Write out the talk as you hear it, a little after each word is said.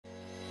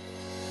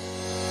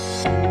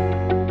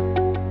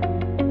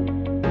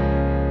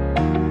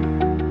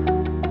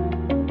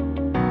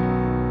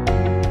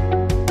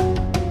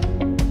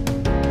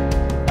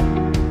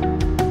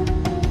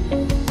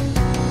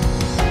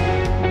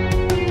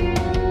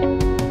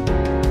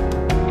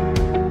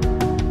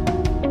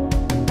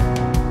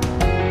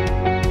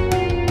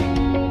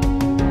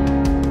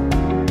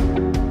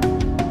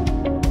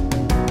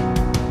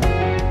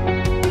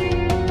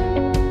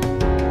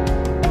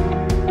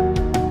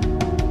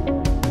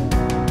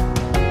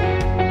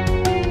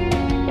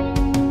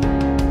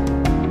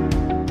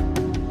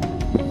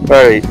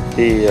Alright,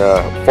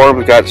 the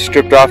form got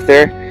stripped off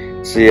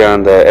there. See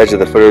on the edge of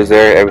the footers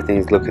there,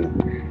 everything's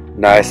looking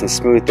nice and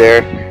smooth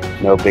there.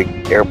 No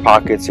big air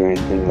pockets or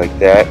anything like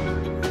that.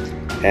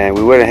 And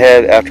we went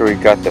ahead, after we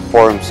got the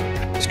forms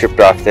stripped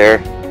off there,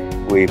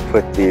 we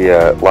put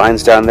the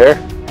lines down there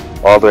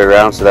all the way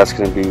around, so that's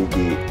going to be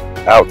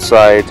the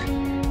outside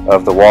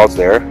of the walls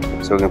there.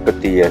 So we're going to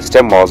put the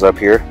stem walls up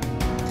here.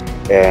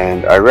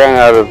 And I ran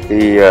out of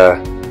the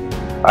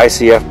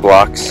ICF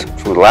blocks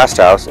from the last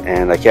house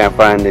and I can't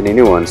find any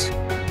new ones.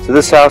 So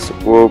this house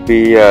will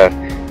be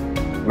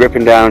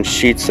ripping down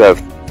sheets of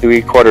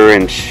 3/4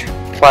 inch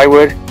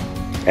plywood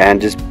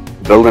and just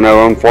building our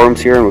own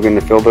forms here, and we're going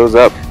to fill those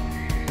up.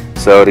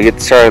 So to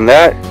get started on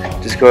that,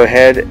 just go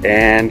ahead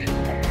and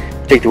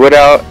take the wood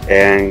out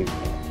and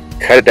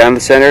cut it down the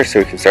center so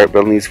we can start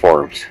building these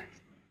forms.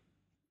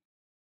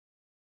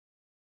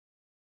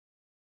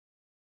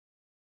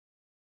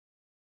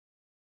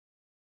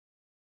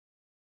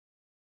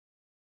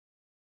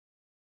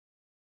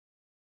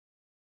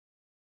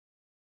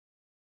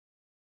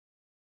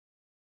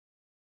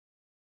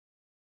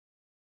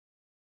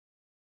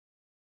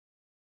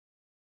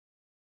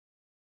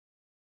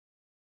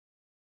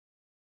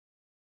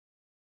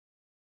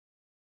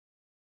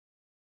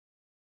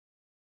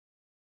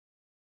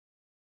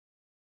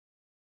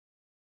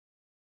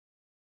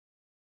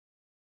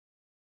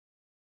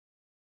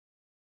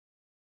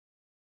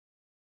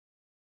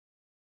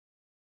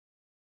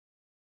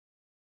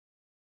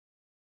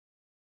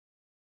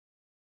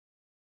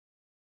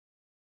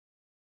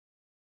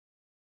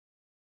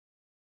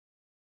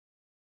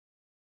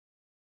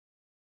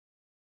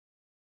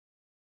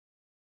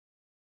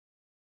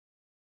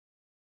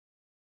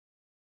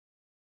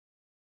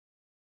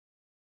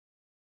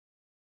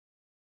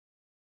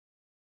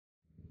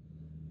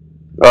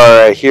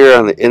 Alright, here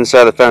on the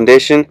inside of the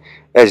foundation,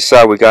 as you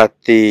saw, we got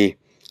the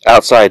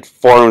outside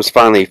forms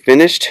finally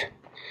finished.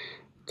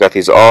 Got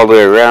these all the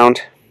way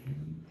around,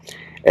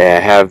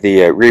 and have the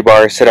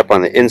rebar set up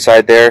on the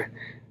inside there.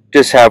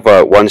 Just have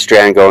one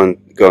strand going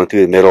through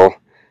the middle.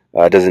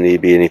 Doesn't need to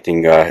be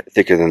anything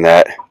thicker than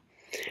that.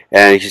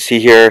 And you can see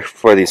here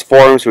for these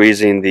forms, we're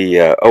using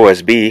the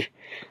OSB.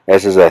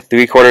 This is a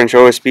 3/4 inch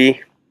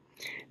OSB,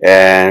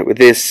 and with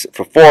this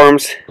for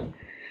forms,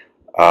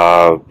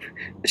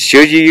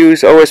 should you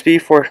use OSB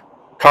for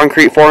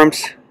concrete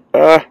forms?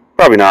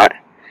 Probably not.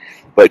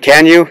 But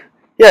can you?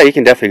 Yeah, you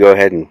can definitely go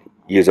ahead and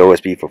use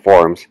OSB for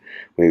forms.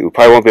 We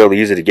probably won't be able to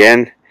use it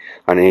again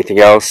on anything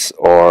else,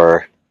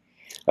 or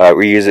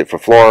reuse it for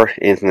floor,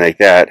 anything like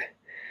that.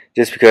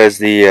 Just because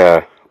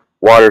the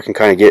water can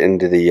kind of get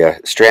into the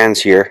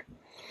strands here,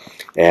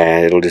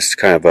 and it'll just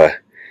kind of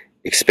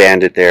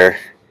expand it there.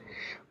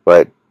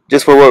 But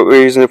just for what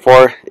we're using it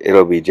for,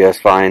 it'll be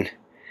just fine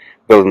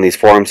building these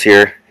forms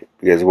here,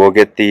 because we'll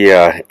get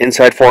the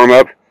inside form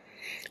up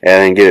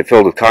and then get it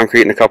filled with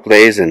concrete in a couple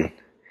days, and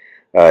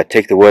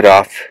take the wood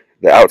off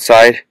the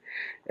outside,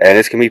 and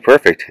it's gonna be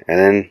perfect. And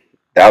then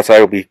the outside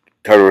will be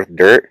covered with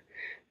dirt,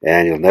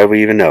 and you'll never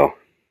even know.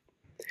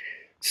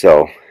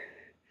 So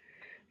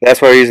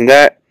that's why we're using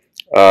that.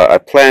 I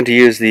planned to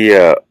use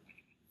the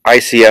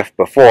ICF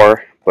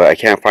before, but I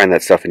can't find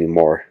that stuff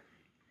anymore.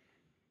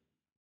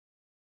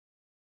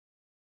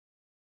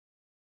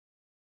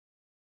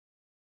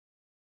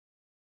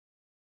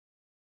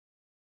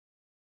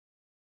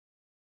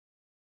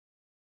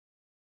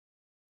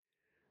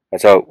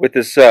 So with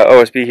this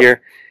OSB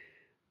here,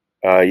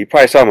 you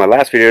probably saw in my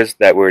last videos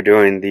that we're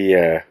doing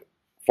the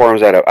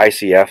forms out of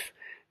ICF,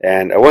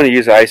 and I want to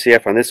use the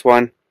ICF on this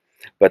one,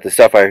 but the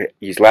stuff I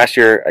used last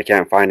year I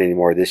can't find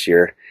anymore this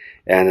year,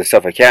 and the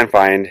stuff I can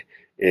find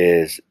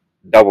is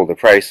double the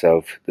price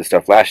of the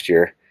stuff last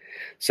year.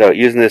 So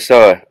using this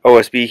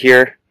OSB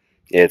here,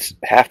 it's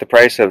half the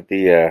price of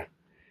the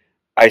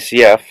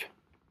ICF,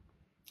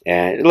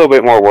 and a little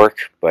bit more work,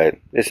 but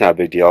it's not a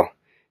big deal.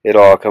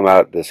 It'll all come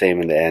out the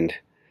same in the end.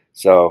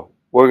 So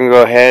we're going to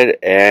go ahead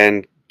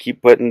and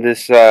keep putting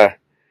this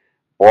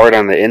board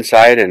on the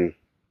inside and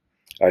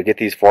get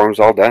these forms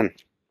all done.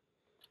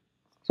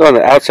 So on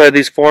the outside of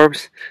these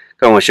forms,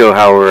 I want to show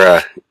how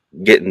we're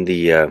getting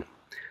the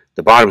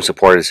bottom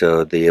supported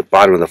so the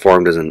bottom of the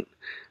form doesn't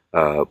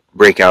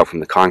break out from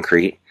the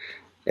concrete.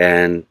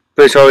 And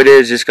pretty much all it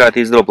is, just got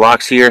these little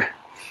blocks here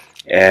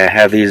and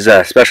have these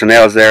special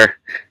nails there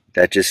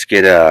that just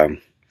get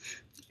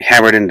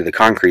hammered into the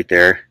concrete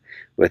there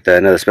with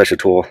another special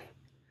tool.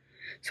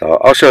 So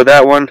I'll show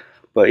that one,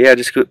 but yeah,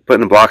 just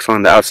putting the blocks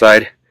on the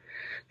outside.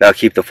 That'll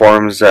keep the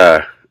forms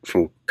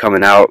from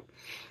coming out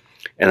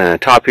And then on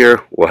top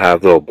here, we'll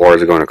have little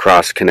boards going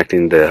across,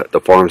 connecting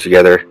the forms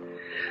together,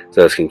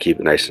 so this can keep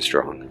it nice and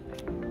strong.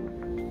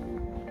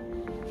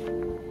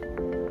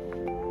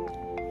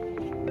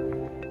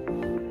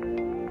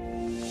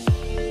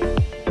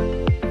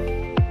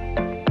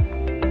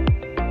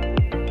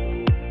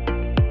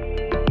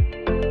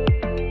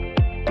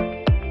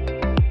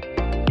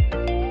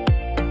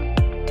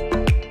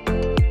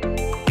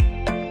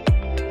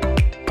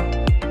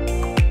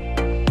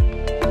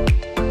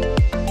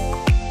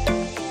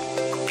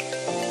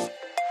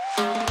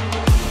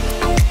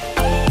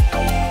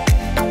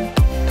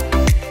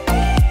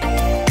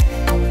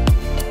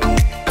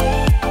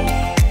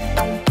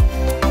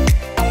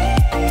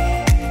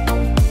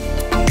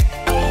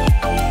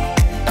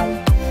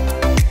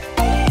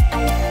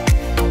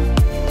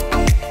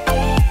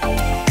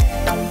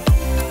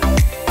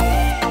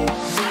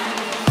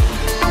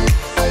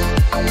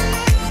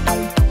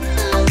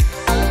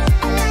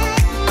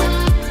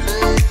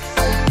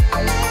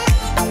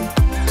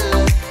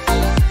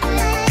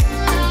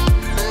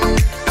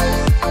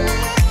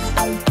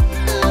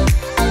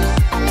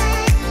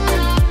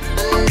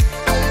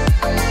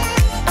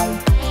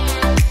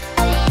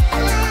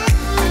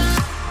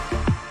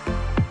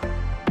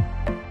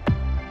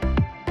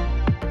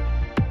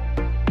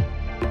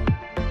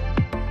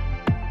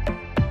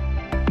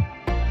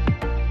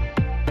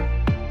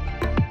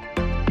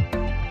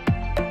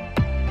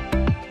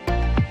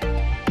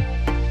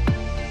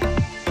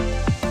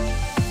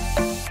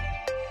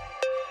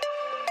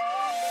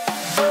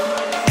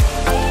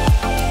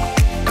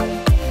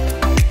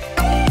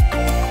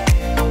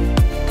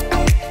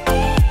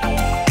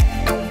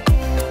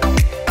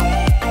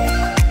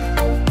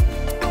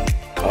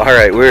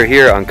 Alright, we're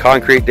here on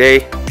concrete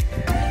day.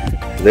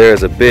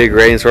 There's a big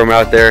rainstorm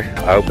out there.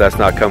 I hope that's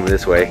not coming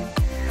this way.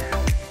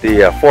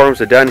 The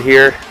forms are done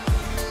here.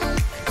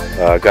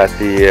 Got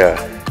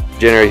the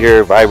generator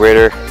here,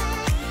 vibrator.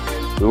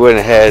 We went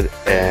ahead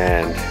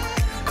and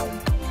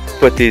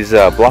put these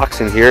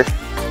blocks in here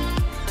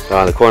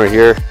on the corner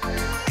here,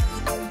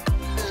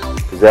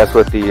 because that's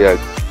what the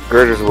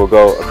girders will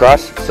go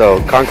across.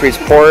 So concrete's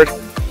poured,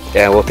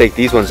 and we'll take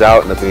these ones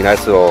out, and there'll be a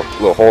nice little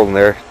hole in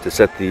there to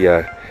set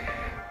the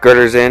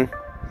girders in.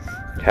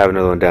 Have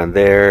another one down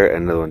there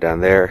and another one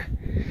down there,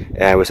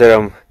 and we set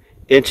them 1.5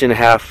 inches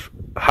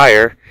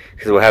higher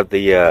because we'll have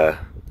the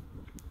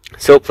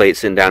sill plate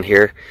sitting down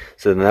here.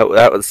 So then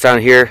that was down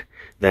here,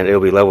 then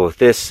it'll be level with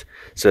this,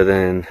 so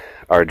then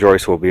our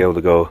joist will be able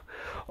to go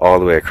all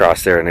the way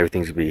across there and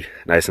everything's will be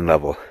nice and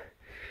level.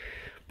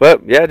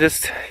 But yeah,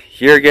 just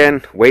here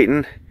again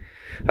waiting.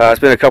 It's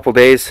been a couple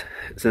days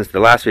since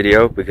the last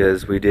video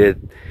because we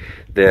did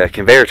the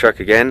conveyor truck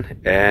again,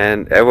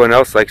 and everyone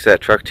else likes that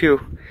truck too,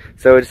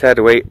 so we just had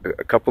to wait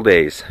a couple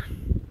days.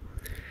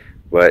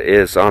 But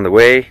it's on the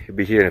way. It'll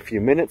be here in a few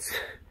minutes,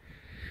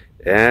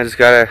 and I just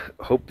gotta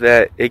hope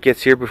that it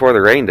gets here before the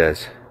rain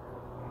does.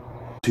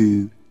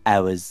 2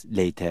 hours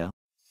later.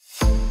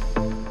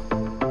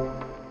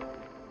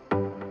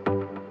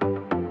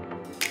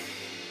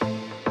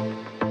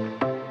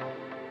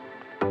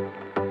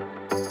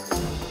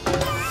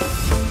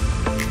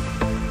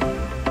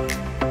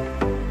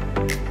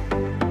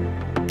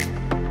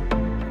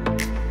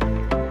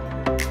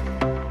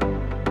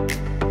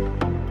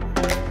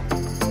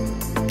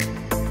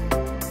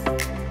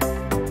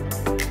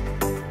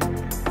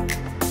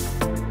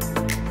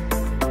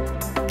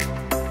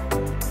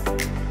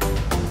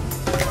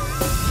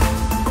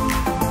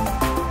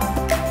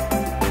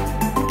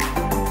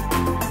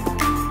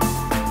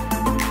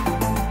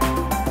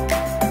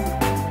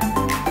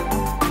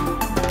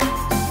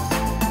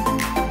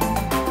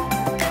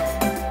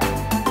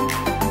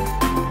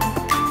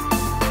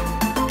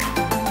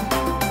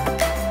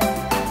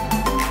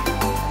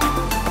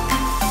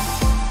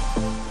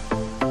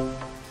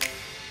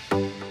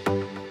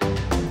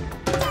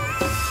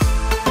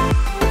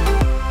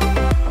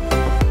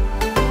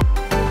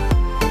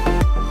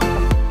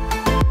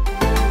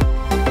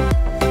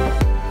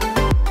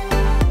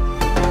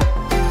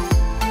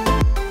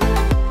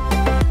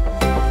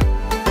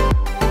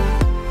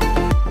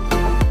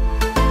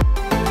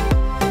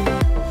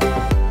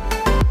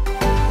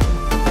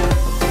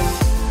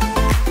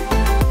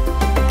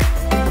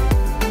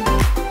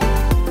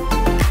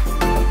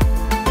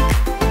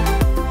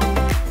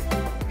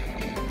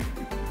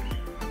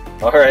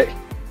 Alright,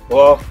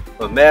 well,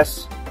 a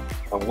mess.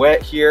 I'm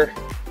wet here.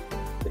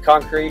 The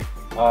concrete,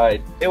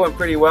 it went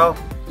pretty well.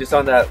 Just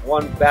on that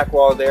one back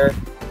wall there,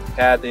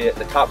 had the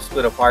top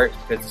split apart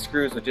because the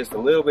screws were just a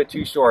little bit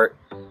too short.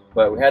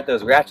 But we had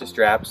those ratchet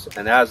straps,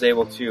 and I was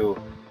able to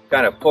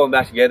kind of pull them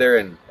back together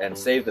and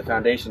save the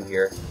foundation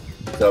here.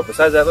 So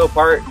besides that little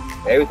part,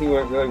 everything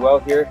went really well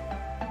here.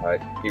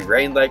 It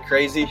rained like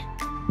crazy,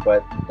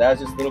 but that was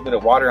just a little bit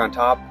of water on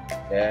top,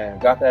 and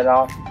got that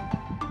off.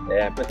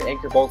 And put the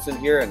anchor bolts in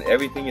here, and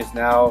everything is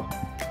now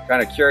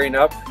kind of curing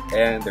up,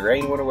 and the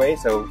rain went away,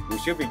 so we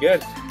should be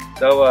good.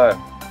 So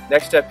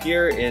next step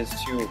here is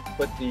to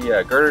put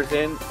the girders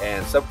in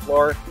and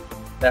subfloor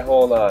that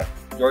whole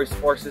joist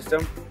floor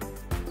system.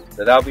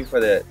 So that'll be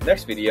for the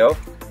next video.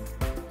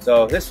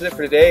 So this is it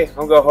for today.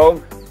 I'm gonna go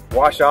home,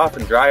 wash off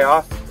and dry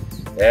off,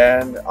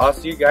 and I'll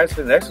see you guys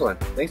for the next one.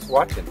 Thanks for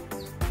watching.